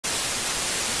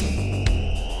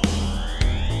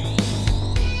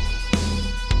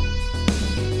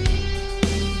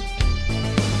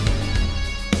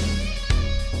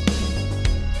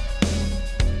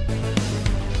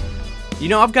You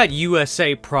know, I've got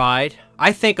USA pride.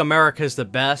 I think America's the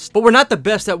best, but we're not the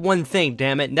best at one thing,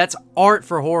 damn it, and that's art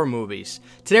for horror movies.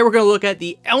 Today we're going to look at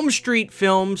the ELM Street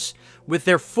films with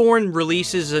their foreign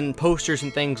releases and posters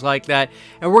and things like that,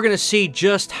 and we're going to see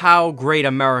just how great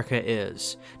America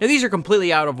is. Now, these are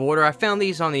completely out of order. I found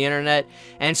these on the internet,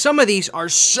 and some of these are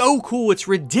so cool, it's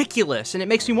ridiculous, and it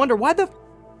makes me wonder, why the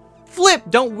flip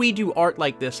don't we do art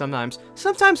like this sometimes?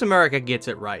 Sometimes America gets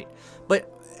it right, but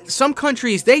some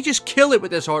countries, they just kill it with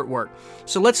this artwork.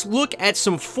 So let's look at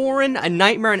some foreign A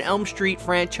Nightmare on Elm Street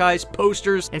franchise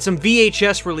posters and some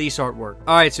VHS release artwork.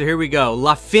 Alright, so here we go.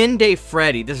 La Fin de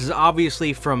Freddy. This is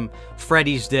obviously from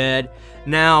Freddy's Dead.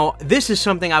 Now, this is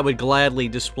something I would gladly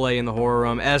display in the horror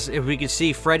room, as if we could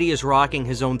see Freddy is rocking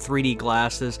his own 3D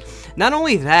glasses. Not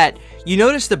only that, you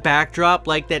notice the backdrop,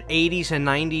 like that 80s and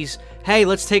 90s, hey,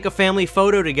 let's take a family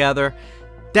photo together.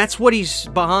 That's what he's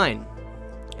behind.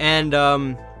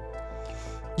 And,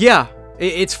 yeah,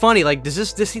 it's funny, like, does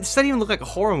this doesn't even look like a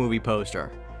horror movie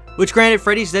poster. Which, granted,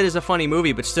 Freddy's Dead is a funny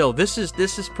movie, but still, this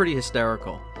is pretty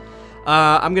hysterical.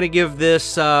 I'm gonna give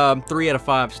this 3 out of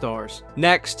 5 stars.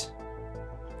 Next.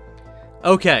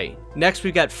 Okay, next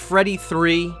we've got Freddy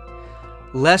 3,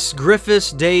 Les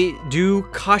Griffiths du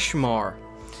Cauchemar.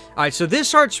 Alright, so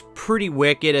this art's pretty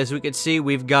wicked. As we can see,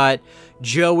 we've got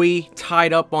Joey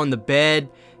tied up on the bed.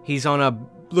 He's on a,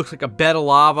 looks like a bed of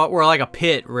lava, or like a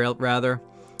pit, rather.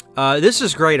 This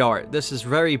is great art. This is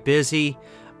very busy.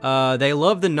 They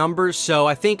love the numbers, so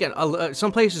I think in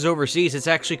some places overseas, it's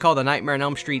actually called The Nightmare on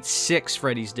Elm Street 6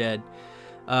 Freddy's Dead.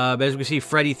 But as we can see,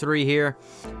 Freddy 3 here.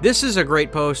 This is a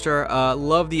great poster.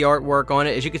 Love the artwork on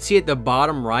it. As you can see at the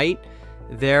bottom right,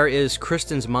 there is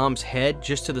Kristen's mom's head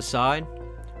just to the side.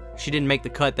 She didn't make the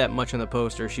cut that much on the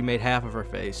poster. She made half of her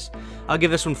face. I'll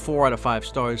give this one 4 out of 5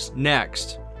 stars.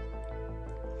 Next.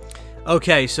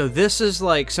 Okay, so this is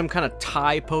like some kind of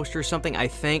tie poster or something, I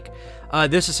think.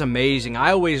 This is amazing.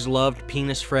 I always loved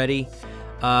Penis Freddy.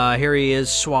 Here he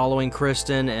is swallowing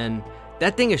Kristen, and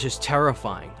that thing is just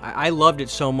terrifying. I loved it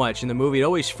so much in the movie. It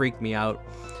always freaked me out.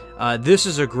 This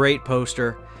is a great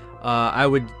poster. I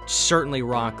would certainly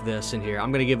rock this in here.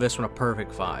 I'm going to give this one a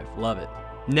perfect 5. Love it.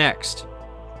 Next.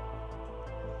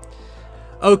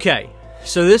 Okay,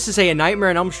 so this is a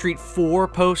Nightmare on Elm Street 4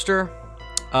 poster.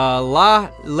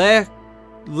 Le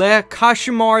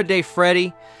Cauchemar de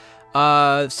Freddy.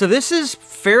 So this is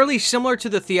fairly similar to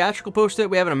the theatrical poster that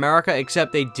we have in America,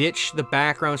 except they ditch the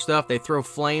background stuff. They throw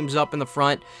flames up in the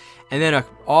front, and then an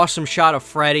awesome shot of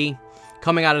Freddy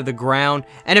coming out of the ground.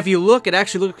 And if you look, it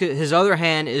actually looks at his other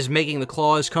hand is making the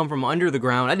claws come from under the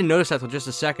ground. I didn't notice that until just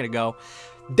a second ago.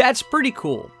 That's pretty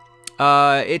cool.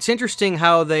 It's interesting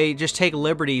how they just take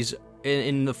liberties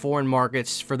in the foreign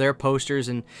markets for their posters,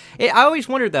 and I always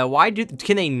wondered that,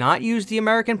 can they not use the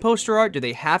American poster art? Do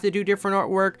they have to do different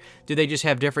artwork? Do they just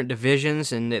have different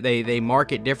divisions and they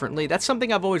mark it differently? That's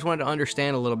something I've always wanted to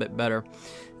understand a little bit better.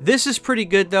 This is pretty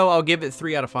good though. I'll give it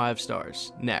 3 out of 5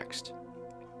 stars. Next.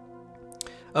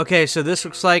 Okay, so this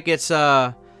looks like it's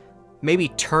maybe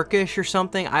Turkish or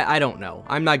something. I don't know.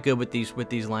 I'm not good with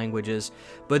these languages.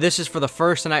 But this is for the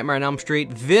first Nightmare on Elm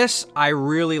Street. This I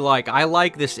really like. I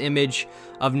like this image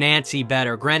of Nancy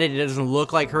better. Granted, it doesn't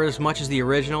look like her as much as the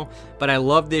original, but I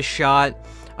love this shot.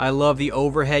 I love the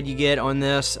overhead you get on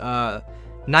this.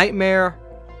 Nightmare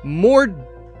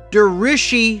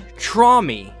Morderishi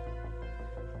Traumi.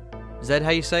 Is that how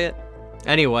you say it?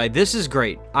 Anyway, this is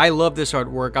great. I love this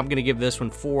artwork. I'm going to give this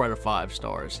one 4 out of 5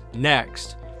 stars.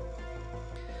 Next.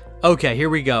 Okay, here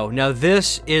we go. Now,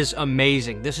 this is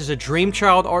amazing. This is a Dream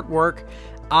Child artwork.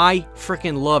 I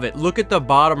freaking love it. Look at the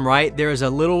bottom right. There is a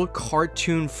little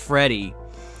cartoon Freddy.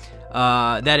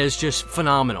 That is just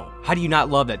phenomenal. How do you not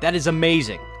love that? That is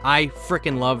amazing. I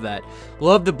freaking love that.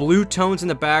 Love the blue tones in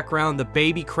the background. The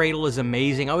baby cradle is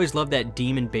amazing. I always love that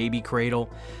demon baby cradle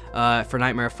for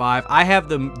Nightmare 5. I have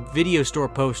the video store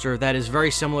poster that is very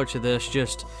similar to this,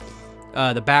 just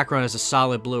the background is a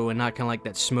solid blue and not kind of like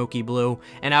that smoky blue.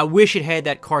 And I wish it had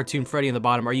that cartoon Freddy in the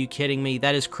bottom. Are you kidding me?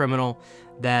 That is criminal.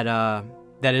 That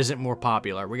isn't more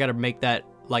popular. We got to make that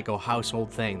like a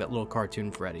household thing, that little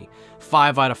cartoon Freddy.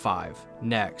 5 out of 5.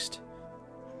 Next.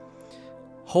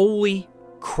 Holy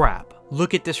crap.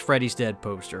 Look at this Freddy's Dead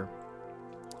poster.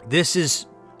 This is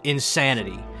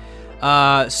insanity.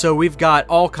 So we've got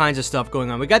all kinds of stuff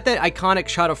going on. We got that iconic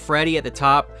shot of Freddy at the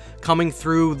top coming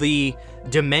through the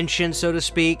dimension, so to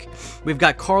speak. We've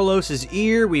got Carlos's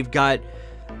ear. We've got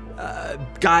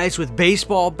guys with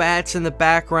baseball bats in the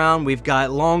background. We've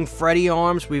got long Freddy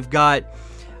arms. We've got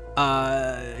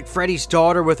Freddy's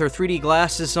daughter with her 3D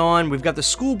glasses on. We've got the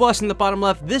school bus in the bottom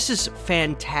left. This is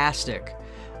fantastic.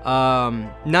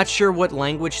 Not sure what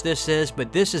language this is,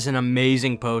 but this is an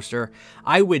amazing poster.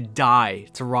 I would die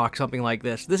to rock something like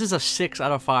this. This is a 6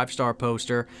 out of 5 star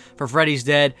poster for Freddy's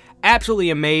Dead.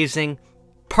 Absolutely amazing.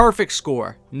 Perfect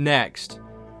score. Next.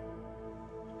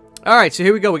 Alright, so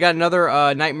here we go. We got another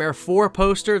Nightmare 4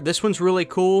 poster. This one's really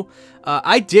cool.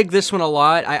 I dig this one a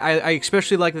lot. I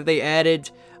especially like that they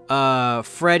added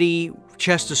Freddy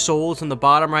Chest of Souls in the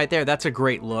bottom right there. That's a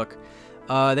great look.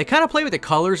 They kind of play with the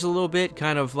colors a little bit,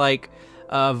 kind of like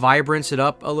vibrance it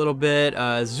up a little bit.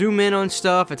 Zoom in on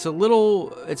stuff. It's a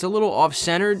little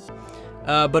off-centered,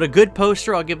 but a good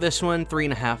poster. I'll give this one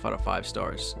 3.5 out of 5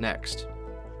 stars. Next.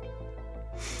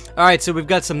 Alright, so we've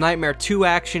got some Nightmare 2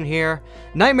 action here.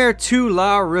 Nightmare 2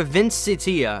 La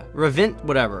Revincitia.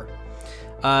 Whatever.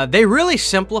 They really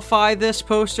simplify this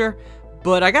poster,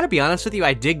 but I gotta be honest with you,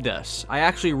 I dig this. I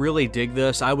actually really dig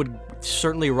this. I would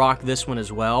certainly rock this one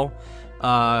as well.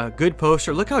 Good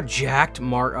poster. Look how jacked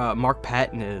Mark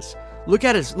Patton is. Look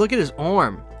at his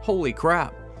arm. Holy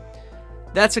crap.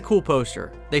 That's a cool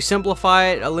poster. They simplify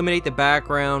it, eliminate the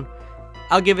background.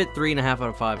 I'll give it 3.5 out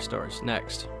of 5 stars.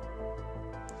 Next.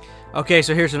 Okay,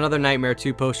 so here's another Nightmare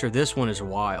 2 poster. This one is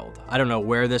wild. I don't know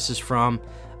where this is from.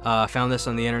 Found this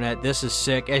on the internet. This is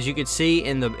sick. As you can see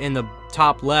in the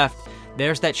top left,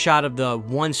 there's that shot of the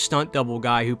one stunt double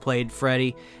guy who played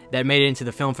Freddy that made it into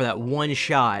the film for that one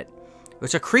shot.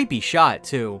 It's a creepy shot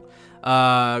too.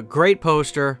 Great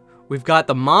poster. We've got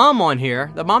the mom on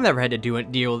here. The mom never had to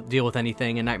deal with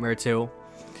anything in Nightmare 2.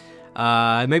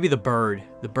 Maybe the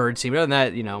bird scene. But other than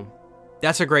that, you know,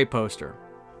 that's a great poster.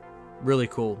 Really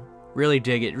cool. Really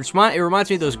dig it. It reminds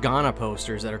me of those Ghana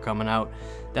posters that are coming out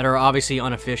that are obviously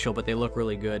unofficial, but they look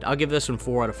really good. I'll give this one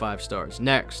 4 out of 5 stars.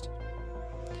 Next.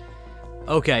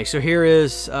 Okay, so here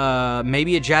is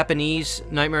maybe a Japanese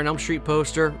Nightmare on Elm Street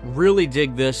poster. Really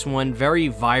dig this one. Very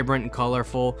vibrant and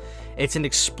colorful. It's an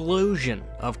explosion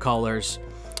of colors.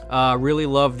 Really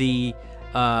love the,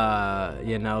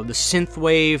 you know, the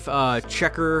synthwave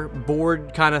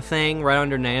checkerboard kind of thing right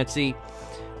under Nancy.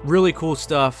 Really cool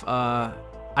stuff.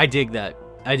 I dig that.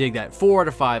 I dig that. 4 out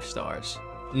of 5 stars.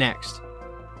 Next.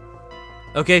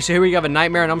 Okay, so here we have a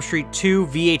Nightmare on Elm Street 2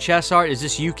 VHS art. Is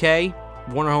this UK?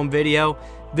 Warner Home Video.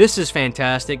 This is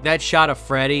fantastic. That shot of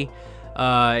Freddy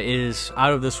is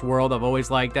out of this world. I've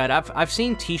always liked that. I've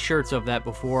seen t-shirts of that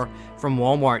before from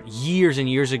Walmart years and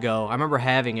years ago. I remember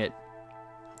having it.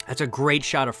 That's a great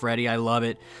shot of Freddy. I love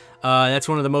it. That's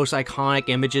one of the most iconic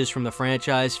images from the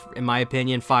franchise, in my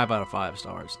opinion. 5 out of 5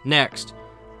 stars. Next.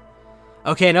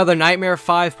 Okay, another Nightmare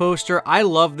 5 poster. I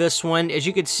love this one. As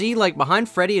you can see, like, behind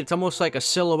Freddy, it's almost like a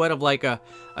silhouette of, like, a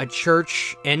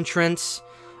church entrance,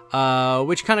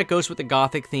 which kind of goes with the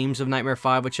gothic themes of Nightmare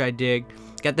 5, which I dig.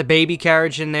 Got the baby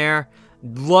carriage in there.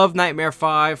 Love Nightmare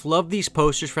 5. Love these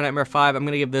posters for Nightmare 5. I'm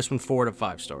going to give this one 4 out of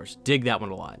 5 stars. Dig that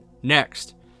one a lot.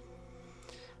 Next.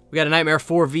 We got a Nightmare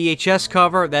 4 VHS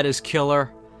cover. That is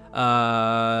killer.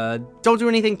 Don't do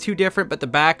anything too different, but the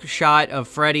back shot of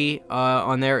Freddy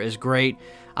on there is great.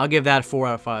 I'll give that 4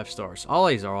 out of 5 stars. All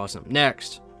these are awesome.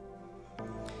 Next.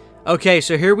 Okay,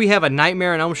 so here we have a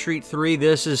Nightmare on Elm Street 3.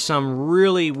 This is some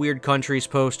really weird countries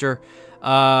poster.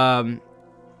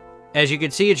 As you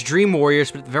can see, it's Dream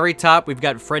Warriors, but at the very top, we've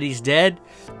got Freddy's Dead.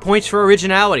 Points for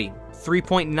originality,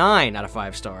 3.9 out of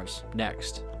 5 stars.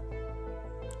 Next.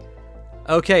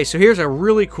 Okay, so here's a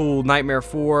really cool Nightmare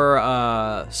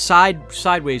 4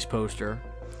 sideways poster.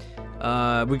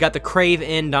 We got the Crave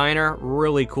Inn Diner,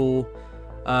 really cool.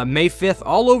 May 5th,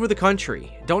 all over the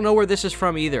country. Don't know where this is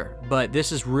from either, but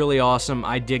this is really awesome.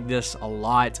 I dig this a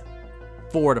lot.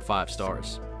 4 out of 5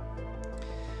 stars.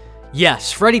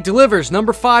 Yes, Freddy Delivers,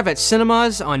 number 5 at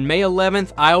cinemas on May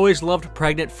 11th. I always loved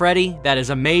Pregnant Freddy. That is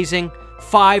amazing.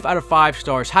 5 out of 5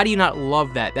 stars. How do you not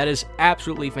love that? That is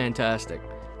absolutely fantastic.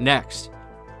 Next.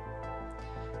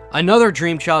 Another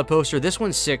Dream Child poster. This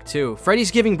one's sick too. Freddy's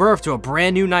giving birth to a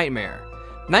brand new nightmare.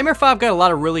 Nightmare 5 got a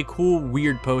lot of really cool,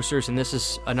 weird posters, and this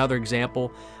is another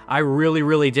example. I really,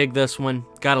 really dig this one.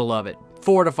 Gotta love it.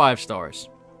 4 out of 5 stars.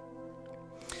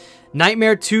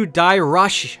 Nightmare 2 Die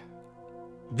Rush.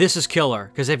 This is killer,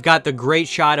 because they've got the great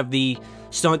shot of the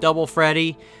stunt double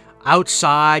Freddy.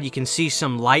 Outside, you can see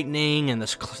some lightning and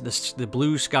the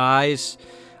blue skies,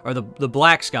 or the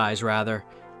black skies, rather.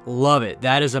 Love it.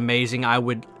 That is amazing. I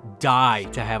would die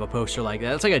to have a poster like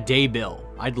that. It's like a day bill.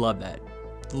 I'd love that.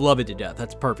 Love it to death.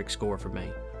 That's a perfect score for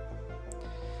me.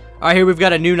 Alright, here we've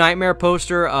got a new Nightmare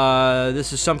poster.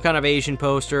 This is some kind of Asian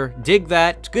poster. Dig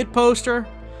that. It's a good poster.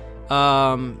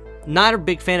 Not a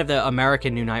big fan of the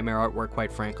American New Nightmare artwork,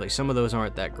 quite frankly. Some of those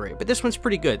aren't that great, but this one's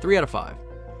pretty good. 3 out of 5.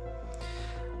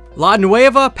 La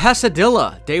Nueva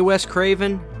Pesadilla, Day West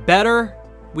Craven. Better.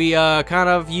 We kind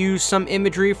of use some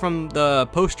imagery from the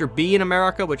poster B in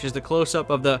America, which is the close-up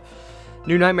of the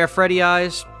New Nightmare Freddy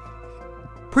eyes.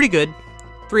 Pretty good.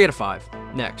 3 out of 5.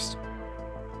 Next.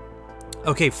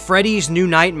 Okay, Freddy's New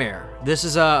Nightmare. This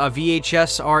is a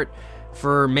VHS art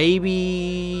for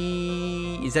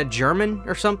maybe... is that German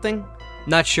or something?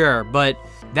 Not sure, but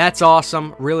that's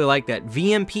awesome. Really like that.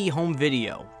 VMP home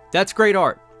video. That's great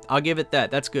art. I'll give it that.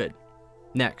 That's good.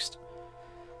 Next.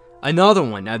 Another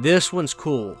one. Now, this one's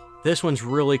cool. This one's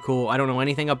really cool. I don't know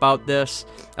anything about this.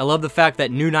 I love the fact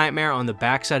that New Nightmare on the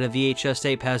backside of VHS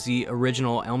tape has the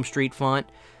original Elm Street font.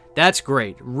 That's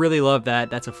great. Really love that.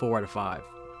 That's a 4 out of 5.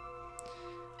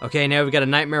 Okay, now we've got a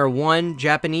Nightmare 1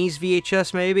 Japanese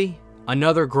VHS, maybe.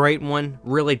 Another great one.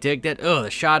 Really digged it. Oh,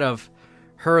 the shot of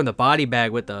her in the body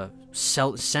bag with the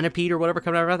centipede or whatever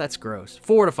coming out of her. That's gross.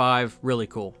 4 out of 5. Really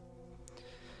cool.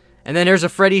 And then there's a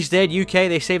Freddy's Dead UK.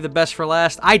 They saved the best for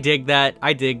last. I dig that.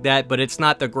 I dig that, but it's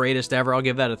not the greatest ever. I'll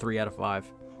give that a 3 out of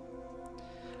 5.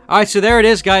 Alright, so there it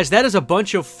is, guys. That is a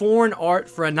bunch of foreign art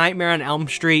for A Nightmare on Elm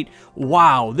Street.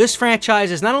 Wow, this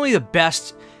franchise is not only the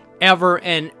best ever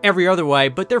in every other way,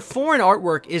 but their foreign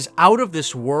artwork is out of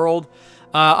this world.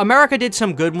 America did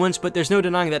some good ones, but there's no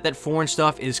denying that that foreign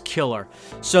stuff is killer.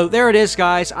 So there it is,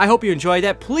 guys. I hope you enjoyed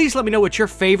that. Please let me know what your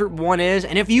favorite one is,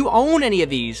 and if you own any of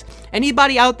these,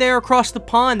 anybody out there across the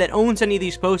pond that owns any of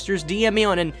these posters, DM me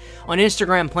on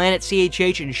Instagram, Planet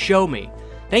CHH, and show me.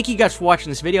 Thank you guys for watching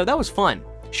this video. That was fun.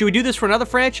 Should we do this for another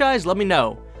franchise? Let me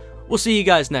know. We'll see you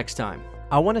guys next time.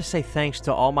 I want to say thanks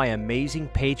to all my amazing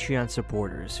Patreon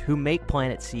supporters who make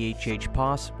Planet CHH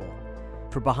possible.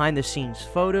 For behind-the-scenes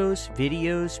photos,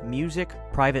 videos, music,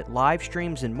 private live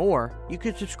streams, and more, you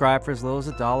can subscribe for as little as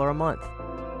 $1 a month.